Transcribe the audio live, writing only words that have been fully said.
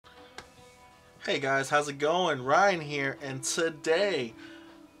Hey guys, how's it going? Ryan here, and today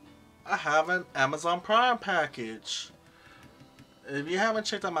I have an Amazon Prime package. If you haven't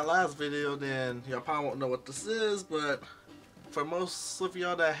checked out my last video, then y'all probably won't know what this is, but for most of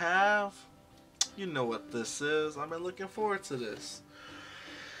y'all that have, you know what this is. I've been looking forward to this.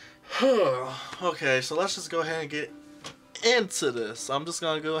 Okay, so let's just go ahead and get into this. I'm just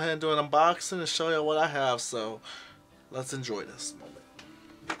gonna go ahead and do an unboxing and show you what I have, so let's enjoy this moment.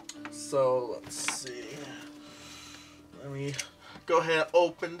 So let's see. Let me go ahead and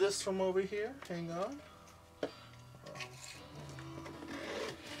open this from over here. Hang on.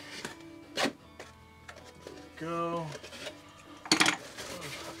 There we go.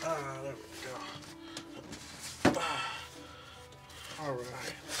 There we go.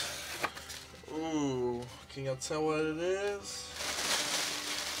 Alright. Ooh, can you tell what it is?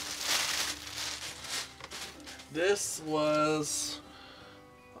 This was,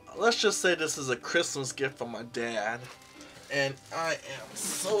 let's just say this is a Christmas gift from my dad, and I am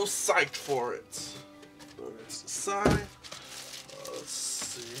so psyched for it. Put it to the side. Let's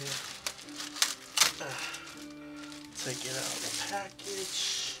see. Take it out of the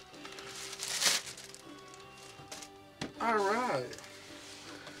package. Alright.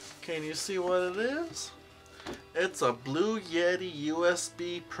 Can you see what it is? It's a Blue Yeti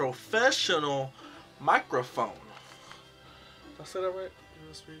USB professional microphone. Did I say that right?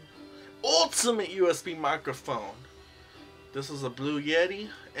 USB? Ultimate USB microphone. This is a Blue Yeti,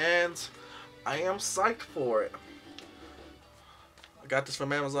 and I am psyched for it. I got this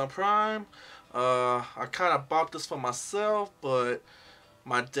from Amazon Prime. I kind of bought this for myself, but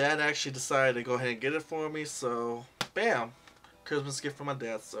my dad actually decided to go ahead and get it for me, so bam, Christmas gift from my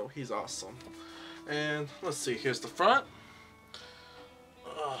dad, so he's awesome. And let's see, here's the front.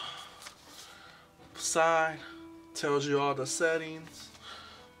 Side tells you all the settings.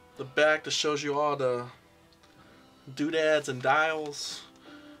 The back that shows you all the doodads and dials.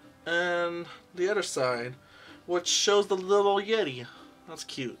 And the other side, which shows the little Yeti. That's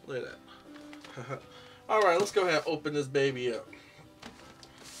cute. Look at that. Alright, let's go ahead and open this baby up.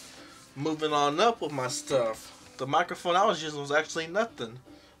 Moving on up with my stuff. The microphone I was using was actually nothing.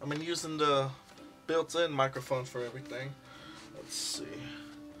 I've been using the built-in microphone for everything. Let's see.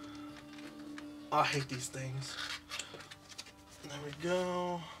 I hate these things. There we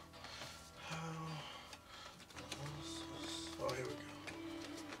go. Oh, here we go.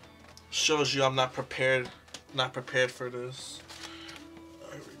 Shows you I'm not prepared for this.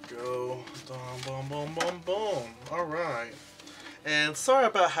 There we go. Boom, boom, boom, boom. Alright. And sorry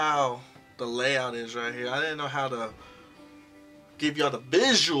about how the layout is right here. I didn't know how to give y'all the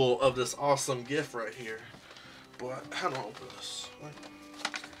visual of this awesome gift right here. But how do I open this?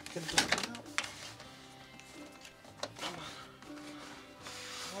 Can this come out? Come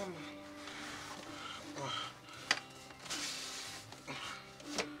on.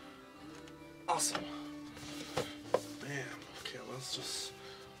 Awesome. Bam. Okay, let's just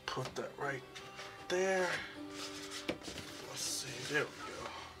put that right there. Let's see. There we go.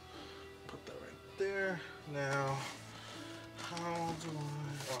 Put that right there. Now, how do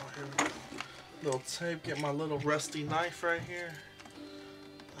I... Oh, here we go. Little tape. Get my little rusty knife right here.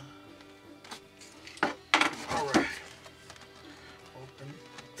 Alright. Open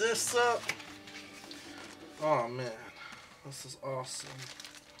this up. Oh, man. This is awesome.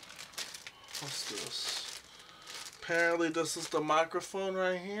 What's this? Apparently this is the microphone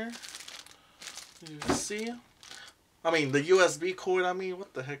right here. You can see? I mean, the USB cord,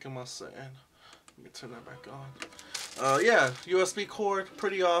 what the heck am I saying? Let me turn that back on. Yeah, USB cord,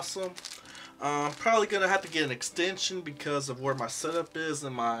 pretty awesome. Probably gonna have to get an extension because of where my setup is,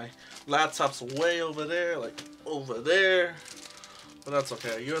 and my laptop's way over there, like over there. But that's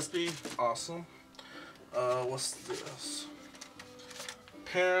okay. USB, awesome. What's this?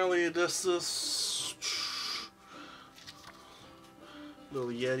 Apparently this is little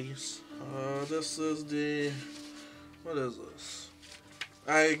Yetis. This is the, what is this?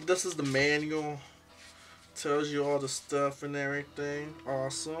 This is the manual. Tells you all the stuff and everything.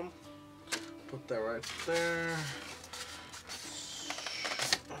 Awesome. Put that right there.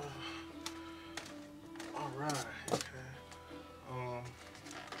 Alright, okay.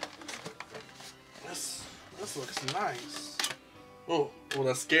 This looks nice. Oh, well,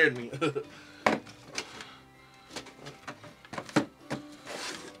 that scared me. Keep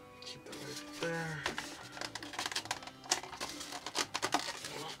that right there.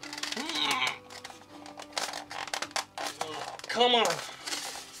 Come on.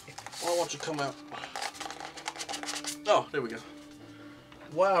 I want you to come out. Oh, there we go.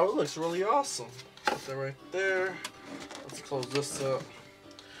 Wow, it looks really awesome. Put that right there. Let's close this up.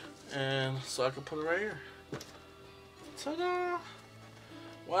 And so I can put it right here. Ta-da!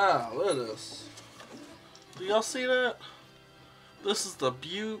 Wow, look at this. Do y'all see that? This is the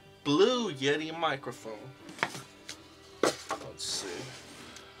Blue Yeti Microphone. Let's see.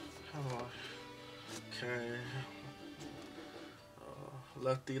 How do I... Okay.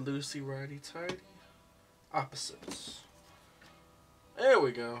 Lefty loosey, righty tighty. Opposites. There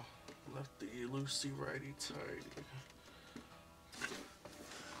we go. Lefty loosey, righty tighty.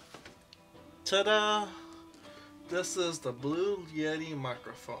 Ta-da! This is the Blue Yeti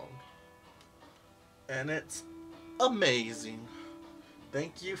microphone. And it's amazing.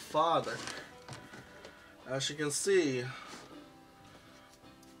 Thank you, Father. As you can see,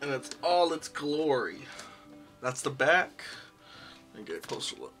 and it's all its glory. That's the back. Let me get a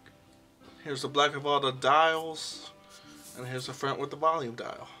closer look. Here's the back of all the dials, and here's the front with the volume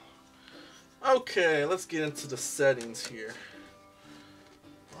dial. Okay, let's get into the settings here.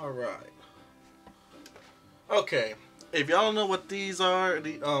 Alright. Okay, if y'all don't know what these are,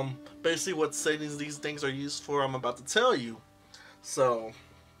 basically what settings these things are used for, I'm about to tell you. So,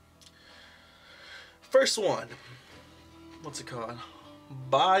 first one, what's it called?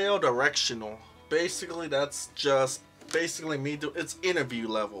 Bidirectional. Basically, that's just me it's interview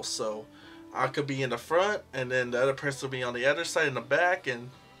level. So, I could be in the front, and then the other person will be on the other side in the back and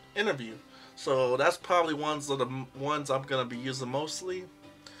interview. So, that's probably one of the ones I'm gonna be using mostly.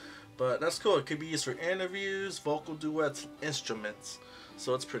 But that's cool. It could be used for interviews, vocal duets, instruments.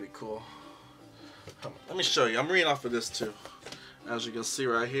 So it's pretty cool. Let me show you. I'm reading off of this too. As you can see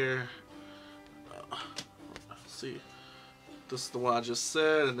right here. See, this is the one I just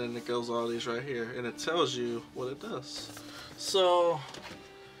said, and then it goes all these right here, and it tells you what it does. So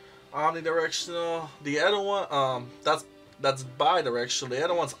omnidirectional. The other one, that's bidirectional. The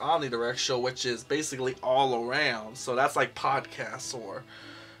other one's omnidirectional, which is basically all around. So that's like podcasts or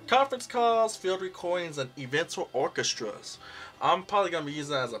conference calls, field recordings, and events or orchestras. I'm probably going to be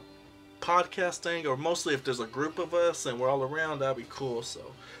using that as a podcast thing, or mostly if there's a group of us and we're all around, that'd be cool. So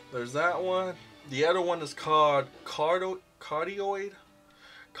there's that one. The other one is called cardioid,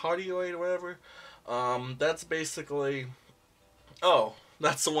 whatever. That's basically,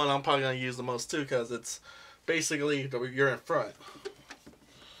 that's the one I'm probably going to use the most too, because it's basically you're in front.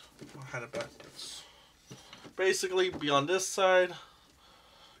 I had it backwards. Basically, be on this side.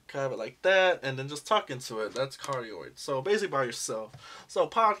 Have it like that, and then just talk into it. That's cardioid. So basically by yourself. So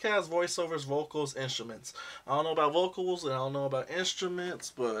podcasts, voiceovers, vocals, instruments. I don't know about vocals and I don't know about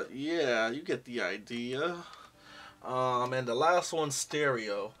instruments, but yeah, you get the idea. And the last one's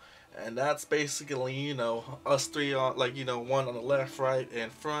stereo, and that's basically, you know, us three on, like, you know, one on the left, right,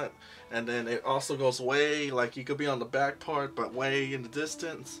 and front, and then it also goes way, like you could be on the back part, but way in the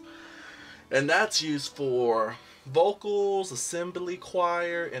distance, and that's used for vocals, assembly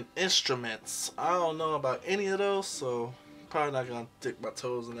choir, and instruments. I don't know about any of those, so probably not gonna dip my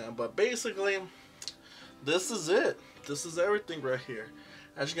toes in that. But basically, this is it. This is everything right here.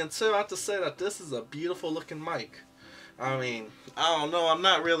 As you can tell, I have to say that this is a beautiful looking mic. I mean, I don't know. I'm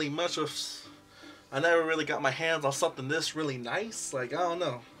not really much of. I never really got my hands on something this really nice. Like, I don't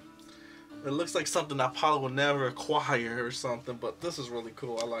know. It looks like something I probably would never acquire or something. But this is really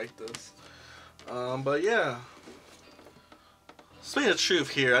cool. I like this. But yeah. Speaking of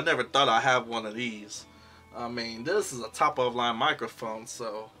truth here, I never thought I'd have one of these. I mean, this is a top of line microphone,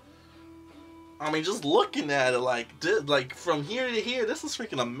 so I mean, just looking at it like from here to here, this is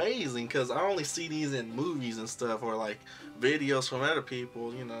freaking amazing, because I only see these in movies and stuff, or like videos from other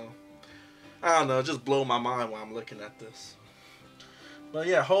people, you know. I don't know, it just blow my mind while I'm looking at this. But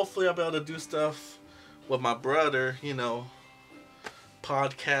yeah, hopefully I'll be able to do stuff with my brother, you know,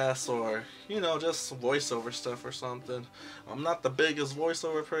 podcasts, or, you know, just voiceover stuff or something. I'm not the biggest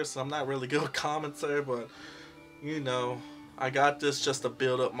voiceover person. I'm not really good with commentary, but, you know, I got this just to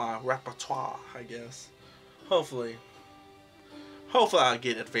build up my repertoire, I guess. Hopefully I'll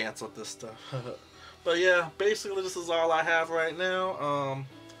get advanced with this stuff. But yeah, basically this is all I have right now.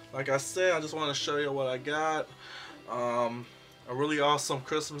 Like I said, I just want to show you what I got. A really awesome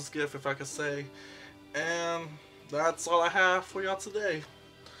Christmas gift, if I could say. And that's all I have for y'all today.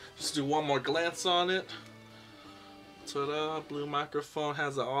 Just do one more glance on it. Ta-da, Blue microphone,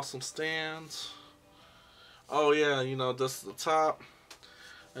 has an awesome stand. Oh yeah, you know, this is the top.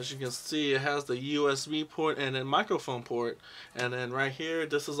 As you can see, it has the USB port and then microphone port. And then right here,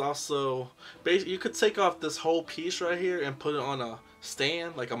 this is also, you could take off this whole piece right here and put it on a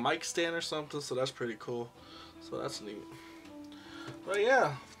stand, like a mic stand or something. So that's pretty cool. So that's neat. But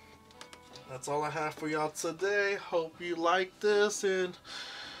yeah, that's all I have for y'all today. Hope you like this, and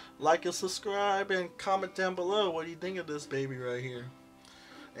like and subscribe and comment down below what do you think of this baby right here.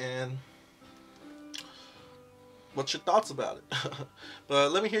 and what's your thoughts about it.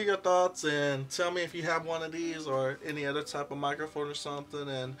 But let me hear your thoughts and tell me if you have one of these or any other type of microphone or something,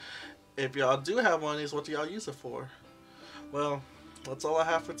 and if y'all do have one of these, what do y'all use it for? Well, that's all I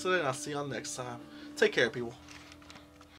have for today, and I'll see y'all next time. Take care, people.